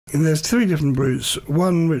There's 3 different routes.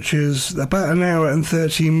 One which is about an hour and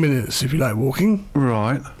 13 minutes if you like walking.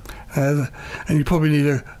 Right. And you probably need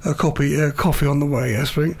a coffee on the way, I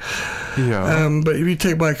think. Yeah. But if you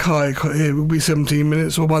take by car, it will be 17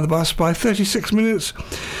 minutes, or by the bus by 36 minutes,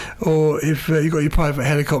 or if you've got your private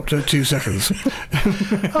helicopter, 2 seconds.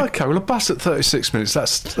 Okay, well, a bus at 36 minutes,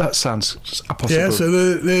 that sounds a possibility. Yeah, so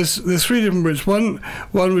there's 3 different routes. One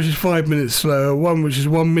which is 5 minutes slower, one which is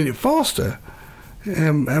 1 minute faster,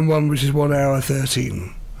 and one which is 1 hour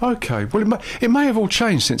 13. Okay, well, it may have all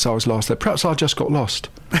changed since I was last there. Perhaps I just got lost.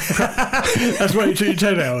 That's why it took you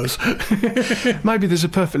 10 hours. Maybe there's a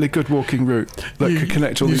perfectly good walking route that could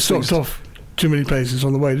connect all these things. You stopped off too many places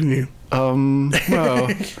on the way, didn't you? Well,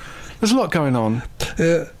 there's a lot going on.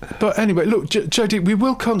 Yeah. But anyway, look, Jodie, we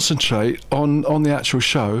will concentrate on the actual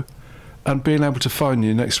show and being able to phone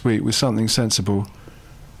you next week with something sensible.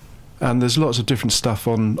 And there's lots of different stuff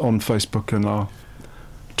on Facebook and our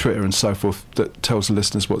Twitter and so forth that tells the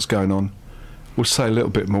listeners what's going on. We'll say a little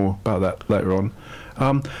bit more about that later on.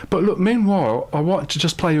 But look, meanwhile, I want to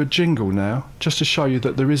just play you a jingle now, just to show you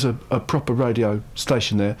that there is a proper radio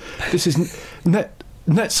station there. This is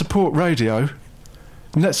NetSupport Radio.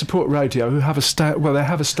 NetSupport Radio, who have a stand. Well, they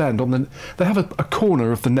have a stand on the. They have a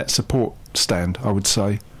corner of the NetSupport stand, I would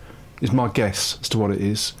say, is my guess as to what it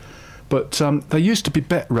is. But they used to be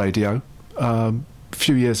BETT Radio a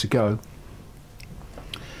few years ago.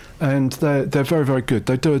 And they're very, very good.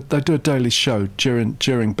 They do a daily show during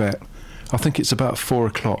BETT. I think it's about 4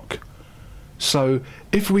 o'clock. So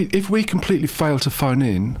if we completely fail to phone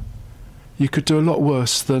in, you could do a lot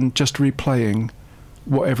worse than just replaying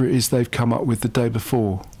whatever it is they've come up with the day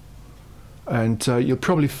before. And you'll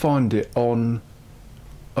probably find it on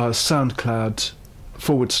SoundCloud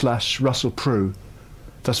 / Russell Prue.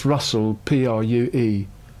 That's Russell, Prue.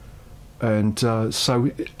 And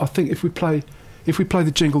so I think if we play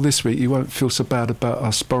the jingle this week, you won't feel so bad about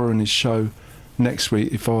us borrowing his show next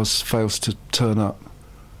week if ours fails to turn up.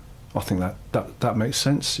 I think that makes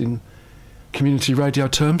sense in community radio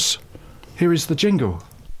terms. Here is the jingle.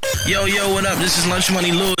 Yo, what up? This is Lunch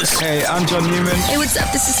Money Lewis. Hey, I'm John Newman. Hey, what's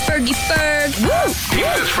up? This is Fergie Ferg. Woo! Keep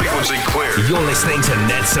this frequency clear. You're listening to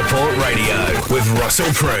NetSupport Radio with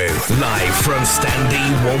Russell Prue, live from Standy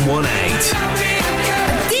 118.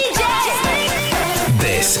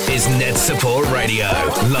 This is NetSupport Radio,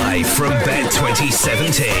 live from BETT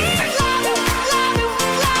 2017.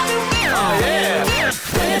 Oh, yeah.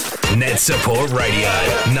 NetSupport Radio,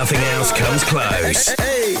 nothing else comes close.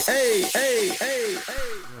 Hey.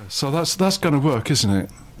 So that's going to work, isn't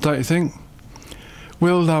it? Don't you think?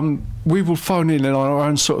 We will phone in our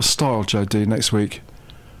own sort of style, JD, next week.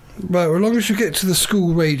 Right, well, as long as you get to the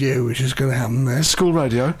school radio, which is going to happen there. School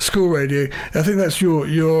radio? School radio. I think that's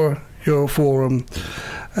your forum.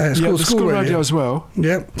 School radio as well.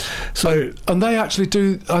 Yep. So and they actually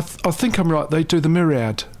do. I think I'm right. They do the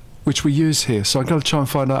Myriad, which we use here. So I'm going to try and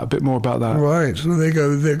find out a bit more about that. Right. So there you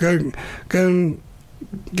go. They're going and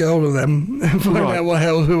get hold of them and find out what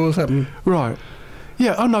hell what's happening. Right.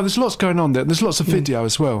 Yeah. Oh no. There's lots going on there. There's lots of video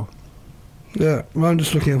as well. Yeah. Well, I'm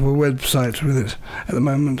just looking up a website with it at the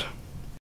moment.